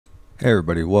Hey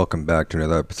everybody, welcome back to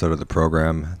another episode of the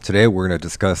program. Today we're going to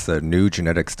discuss a new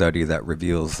genetic study that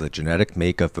reveals the genetic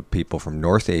makeup of people from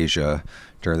North Asia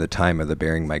during the time of the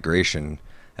Bering migration,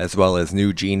 as well as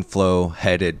new gene flow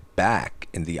headed back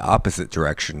in the opposite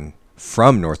direction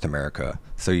from North America.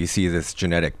 So you see this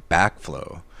genetic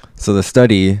backflow. So the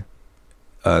study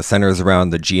centers around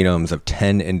the genomes of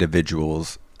 10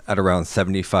 individuals at around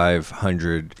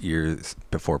 7,500 years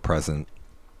before present.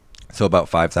 So about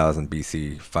 5,000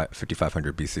 BC,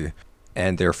 5,500 BC.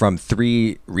 And they're from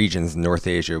three regions in North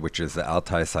Asia, which is the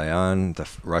Altai Sayan, the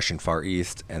Russian Far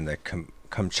East, and the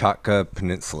Kamchatka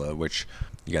Peninsula, which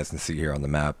you guys can see here on the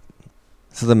map.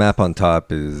 So the map on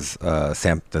top is the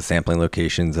sampling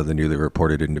locations of the newly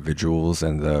reported individuals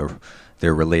and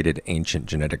their related ancient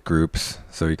genetic groups.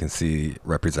 So you can see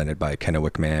represented by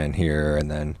Kennewick Man here,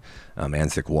 and then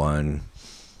Anzic 1.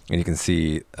 And you can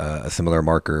see a similar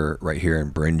marker right here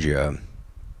in Beringia.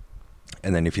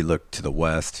 And then if you look to the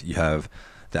west, you have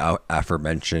the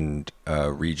aforementioned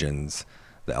regions,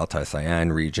 the Altai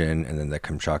Sayan region, and then the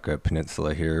Kamchatka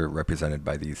Peninsula here, represented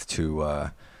by these two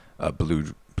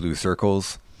blue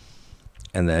circles.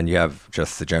 And then you have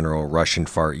just the general Russian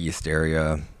Far East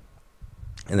area.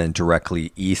 And then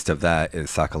directly east of that is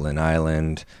Sakhalin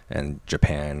Island and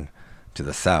Japan to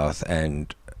the south.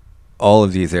 And all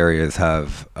of these areas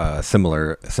have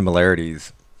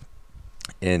similarities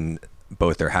in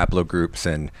both their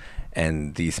haplogroups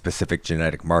and the specific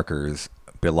genetic markers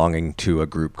belonging to a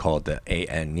group called the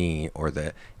ANE, or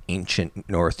the Ancient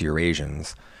North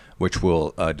Eurasians, which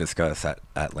we'll discuss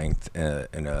at length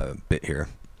in a bit here.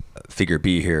 Figure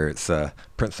B here, it's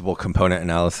principal component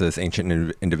analysis.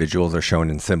 Ancient individuals are shown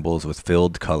in symbols with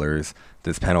filled colors.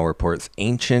 This panel reports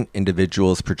ancient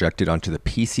individuals projected onto the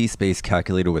PC space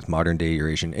calculator with modern day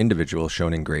Eurasian individuals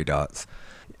shown in gray dots.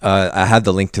 I have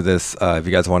the link to this if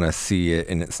you guys want to see it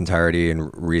in its entirety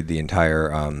and read the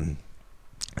entire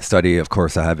study. Of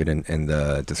course, I have it in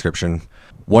the description.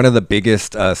 One of the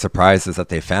biggest surprises that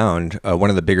they found,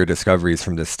 one of the bigger discoveries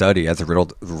from this study as a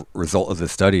result of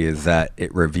this study, is that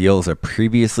it reveals a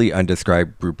previously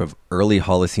undescribed group of early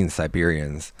Holocene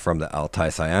Siberians from the Altai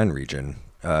Sayan region,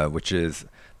 which is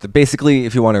basically,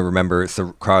 if you want to remember, it's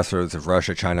the crossroads of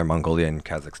Russia, China, Mongolia, and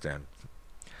Kazakhstan.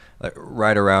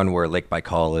 Right around where Lake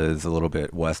Baikal is, a little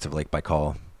bit west of Lake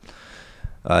Baikal.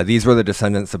 These were the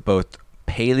descendants of both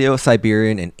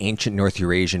Paleo-Siberian and ancient North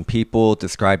Eurasian people,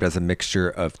 described as a mixture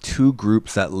of two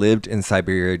groups that lived in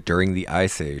Siberia during the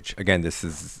Ice Age. Again, this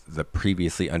is the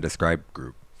previously undescribed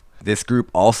group. This group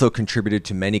also contributed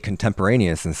to many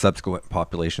contemporaneous and subsequent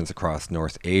populations across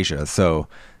North Asia. So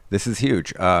this is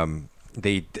huge.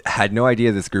 They had no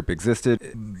idea this group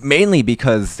existed, mainly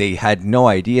because they had no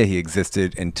idea he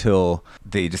existed until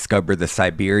they discovered the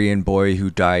Siberian boy who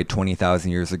died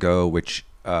 20,000 years ago, which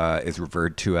is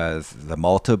referred to as the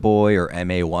Malta boy, or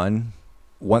MA1.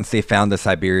 Once they found the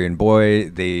Siberian boy,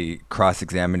 they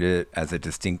cross-examined it as a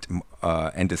distinct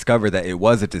and discovered that it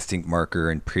was a distinct marker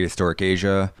in prehistoric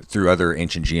Asia through other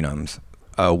ancient genomes.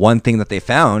 One thing that they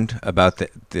found about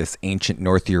this ancient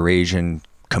North Eurasian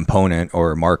component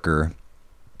or marker,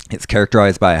 it's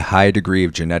characterized by a high degree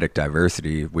of genetic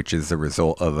diversity, which is the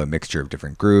result of a mixture of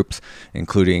different groups,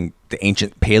 including the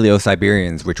ancient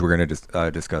Paleo-Siberians, which we're going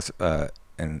to discuss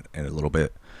in a little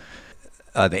bit.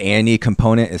 The ANE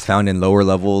component is found in lower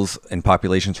levels in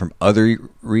populations from other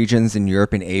regions in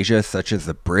Europe and Asia, such as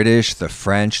the British, the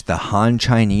French, the Han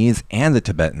Chinese, and the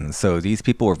Tibetans. So these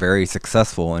people were very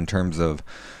successful in terms of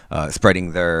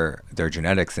spreading their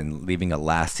genetics and leaving a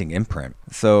lasting imprint.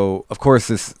 So, of course,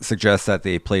 this suggests that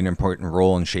they played an important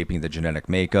role in shaping the genetic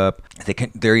makeup.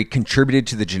 They contributed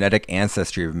to the genetic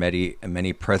ancestry of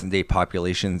many present-day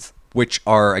populations, which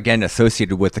are, again,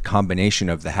 associated with the combination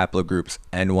of the haplogroups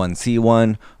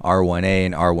N1C1, R1A,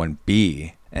 and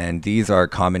R1B. And these are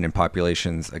common in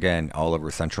populations, again, all over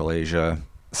Central Asia.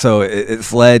 So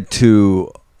it's led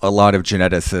to a lot of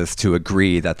geneticists to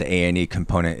agree that the ANE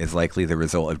component is likely the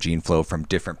result of gene flow from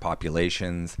different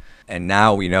populations. And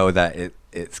now we know that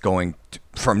it's going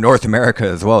from North America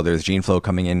as well. There's gene flow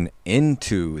coming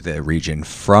into the region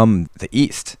from the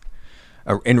east,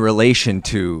 in relation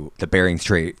to the Bering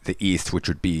Strait, the east, which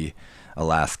would be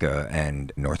Alaska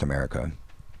and North America.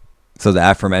 So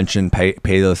the aforementioned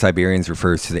Paleo-Siberians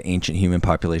refers to the ancient human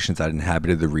populations that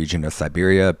inhabited the region of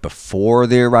Siberia before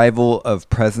the arrival of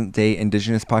present-day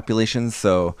indigenous populations.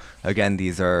 So again,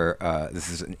 this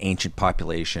is an ancient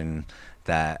population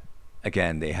that,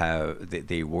 again,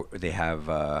 they were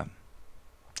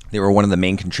one of the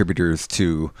main contributors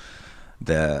to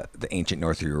the ancient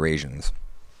North Eurasians.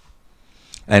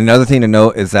 And another thing to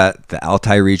note is that the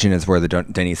Altai region is where the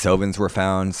Denisovans were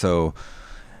found. So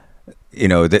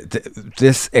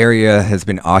this area has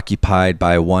been occupied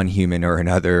by one human or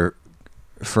another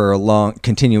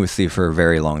continuously for a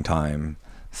very long time.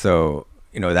 So,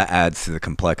 that adds to the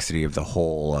complexity of the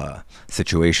whole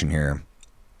situation here.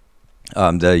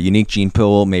 The unique gene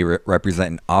pool may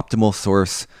represent an optimal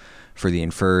source for the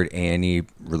inferred A&E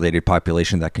related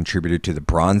population that contributed to the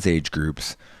Bronze Age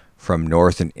groups from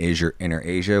North and Inner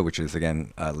Asia, which is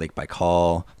again Lake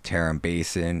Baikal, Tarim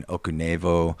Basin,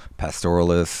 Okunevo,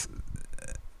 Pastoralis.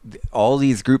 All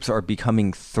these groups are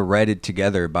becoming threaded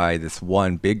together by this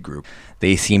one big group.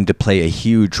 They seem to play a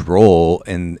huge role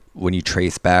in when you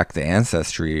trace back the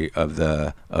ancestry of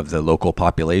the local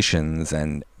populations,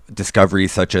 and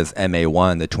discoveries such as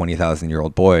MA1, the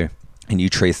 20,000-year-old boy, and you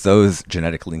trace those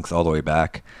genetic links all the way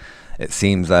back. It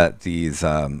seems that these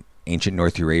ancient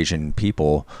North Eurasian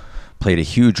people played a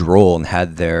huge role and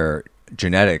had their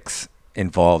genetics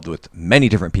involved with many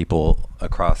different people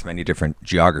across many different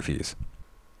geographies.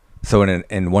 So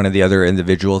in one of the other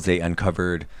individuals, they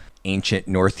uncovered ancient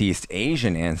Northeast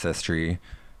Asian ancestry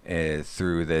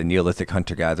through the Neolithic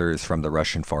hunter-gatherers from the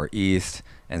Russian Far East,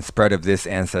 and spread of this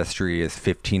ancestry is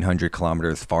 1,500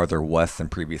 kilometers farther west than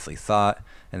previously thought.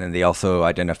 And then they also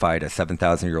identified a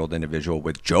 7,000-year-old individual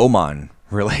with Jomon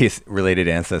related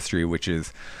ancestry, which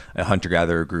is a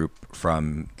hunter-gatherer group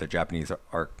from the Japanese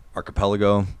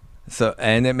archipelago. So,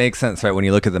 and it makes sense, right? When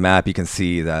you look at the map, you can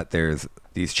see that there's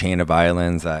these chain of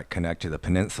islands that connect to the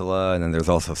peninsula, and then there's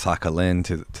also Sakhalin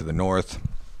to the north,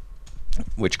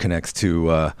 which connects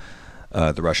to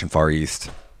the Russian Far East.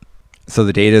 So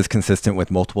the data is consistent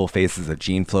with multiple phases of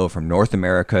gene flow from North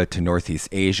America to Northeast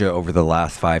Asia over the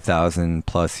last 5,000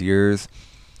 plus years.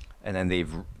 And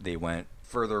then they went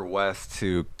further west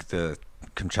to the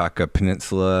Kamchatka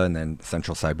Peninsula and then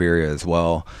central Siberia as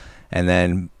well. And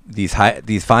then these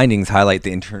findings highlight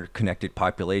the interconnected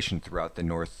population throughout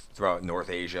North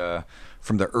Asia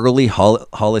from the early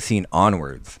Holocene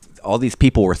onwards. All these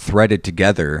people were threaded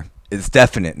together. It's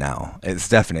definite now. It's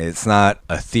definite. It's not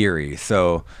a theory.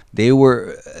 So they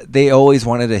always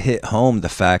wanted to hit home the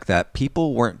fact that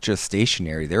people weren't just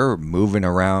stationary. They were moving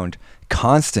around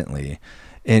constantly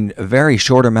in a very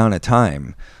short amount of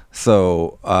time.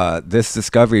 So this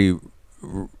discovery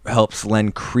helps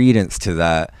lend credence to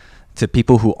that, to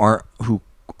people who aren't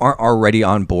already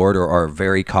on board or are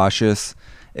very cautious.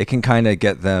 It can kind of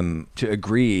get them to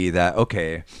agree that,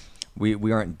 okay,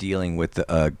 we aren't dealing with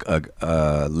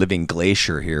a living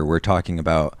glacier here. We're talking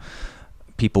about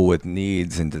people with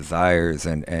needs and desires,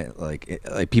 and like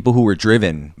people who were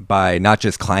driven by not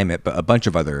just climate but a bunch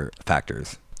of other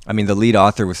factors. I mean, the lead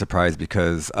author was surprised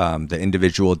because the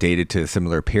individual dated to a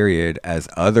similar period as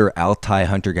other Altai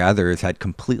hunter-gatherers had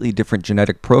completely different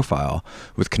genetic profile,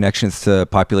 with connections to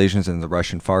populations in the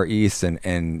Russian Far East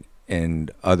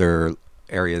and other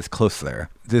areas close there.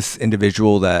 This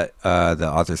individual that the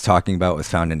author's talking about was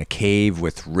found in a cave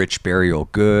with rich burial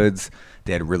goods.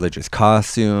 They had religious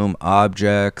costume,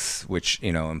 objects, which,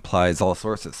 implies all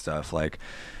sorts of stuff, like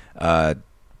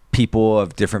people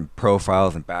of different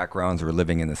profiles and backgrounds were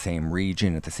living in the same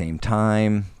region at the same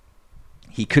time.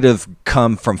 He could have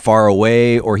come from far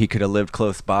away, or he could have lived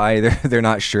close by. They're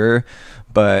not sure,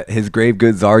 but his grave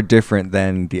goods are different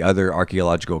than the other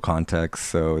archaeological contexts.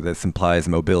 So this implies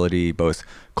mobility, both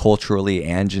culturally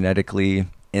and genetically,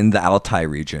 in the Altai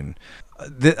region.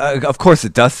 Of course, the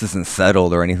dust isn't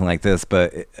settled or anything like this,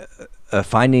 but a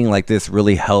finding like this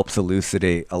really helps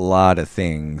elucidate a lot of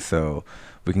things. So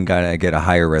we can kind of get a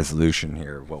higher resolution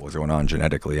here of what was going on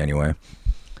genetically anyway.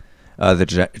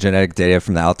 The genetic data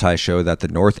from the Altai show that the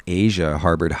North Asia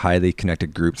harbored highly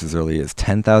connected groups as early as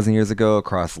 10,000 years ago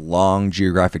across long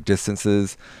geographic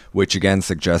distances, which again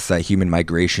suggests that human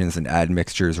migrations and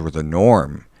admixtures were the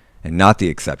norm and not the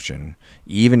exception,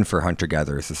 even for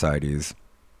hunter-gatherer societies.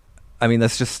 I mean,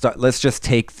 let's just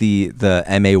take the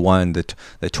MA1,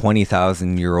 the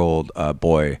 20,000-year-old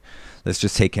boy. Let's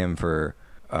just take him for.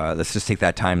 Let's just take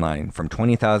that timeline from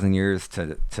 20,000 years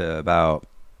to about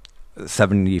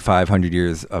 7,500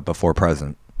 years before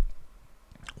present.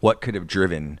 What could have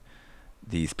driven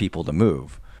these people to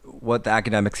move? What the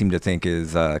academics seem to think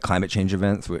is climate change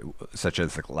events, such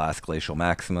as the last glacial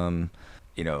maximum,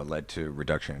 led to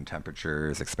reduction in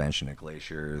temperatures, expansion of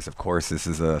glaciers. Of course, this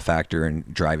is a factor in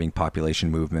driving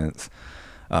population movements.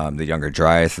 The Younger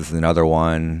Dryas is another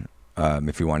one,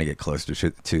 if you want to get closer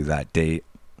to that date.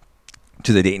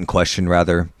 To the date in question,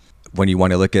 rather. When you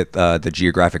want to look at the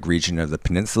geographic region of the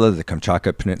peninsula, the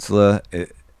Kamchatka Peninsula,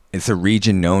 it's a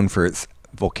region known for its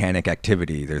volcanic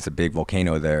activity. There's a big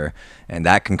volcano there, and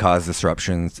that can cause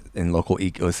disruptions in local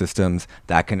ecosystems.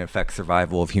 That can affect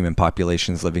survival of human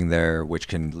populations living there, which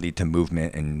can lead to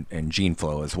movement and gene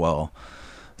flow as well.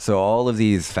 So all of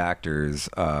these factors,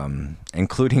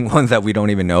 including ones that we don't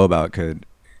even know about, could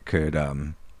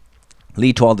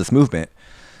lead to all this movement.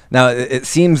 Now, it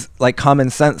seems like common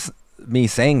sense me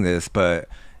saying this, but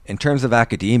in terms of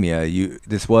academia,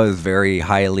 this was very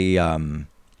highly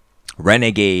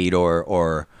renegade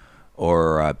or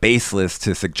baseless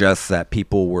to suggest that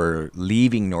people were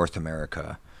leaving North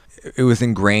America. It was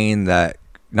ingrained that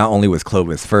not only was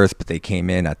Clovis first, but they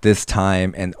came in at this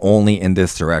time and only in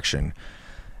this direction.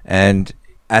 And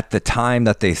at the time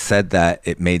that they said that,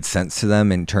 it made sense to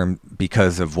them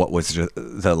because of what was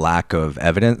the lack of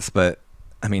evidence. But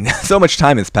I mean, so much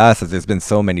time has passed, as there's been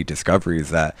so many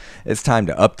discoveries, that it's time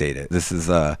to update it. This is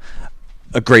a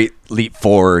great leap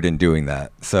forward in doing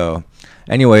that. So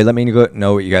anyway, let me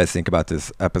know what you guys think about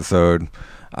this episode.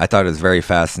 I thought it was very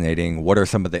fascinating. What are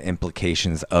some of the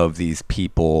implications of these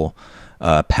people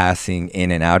passing in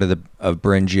and out of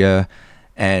Beringia,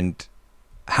 and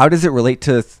how does it relate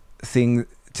to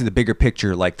to the bigger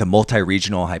picture, like the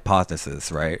multi-regional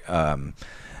hypothesis, right?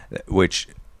 Which,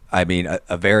 I mean,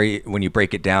 when you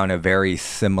break it down, a very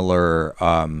similar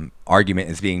argument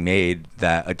is being made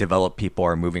that developed people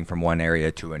are moving from one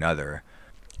area to another.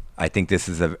 I think this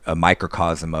is a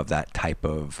microcosm of that type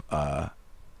of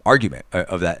argument,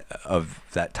 of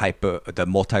that type of the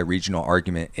multi-regional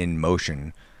argument in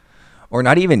motion, or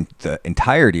not even the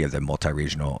entirety of the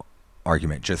multi-regional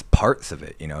argument, just parts of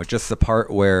it, just the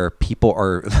part where people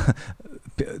are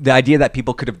the idea that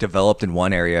people could have developed in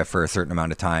one area for a certain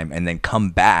amount of time and then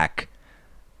come back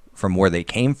from where they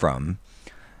came from.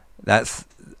 That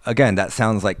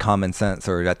sounds like common sense,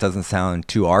 or that doesn't sound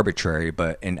too arbitrary,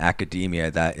 but in academia,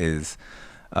 that is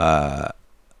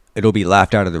it'll be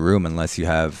laughed out of the room unless you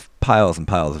have piles and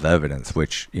piles of evidence,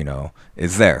 which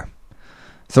is there.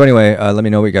 So anyway, let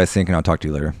me know what you guys think, and I'll talk to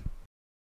you later.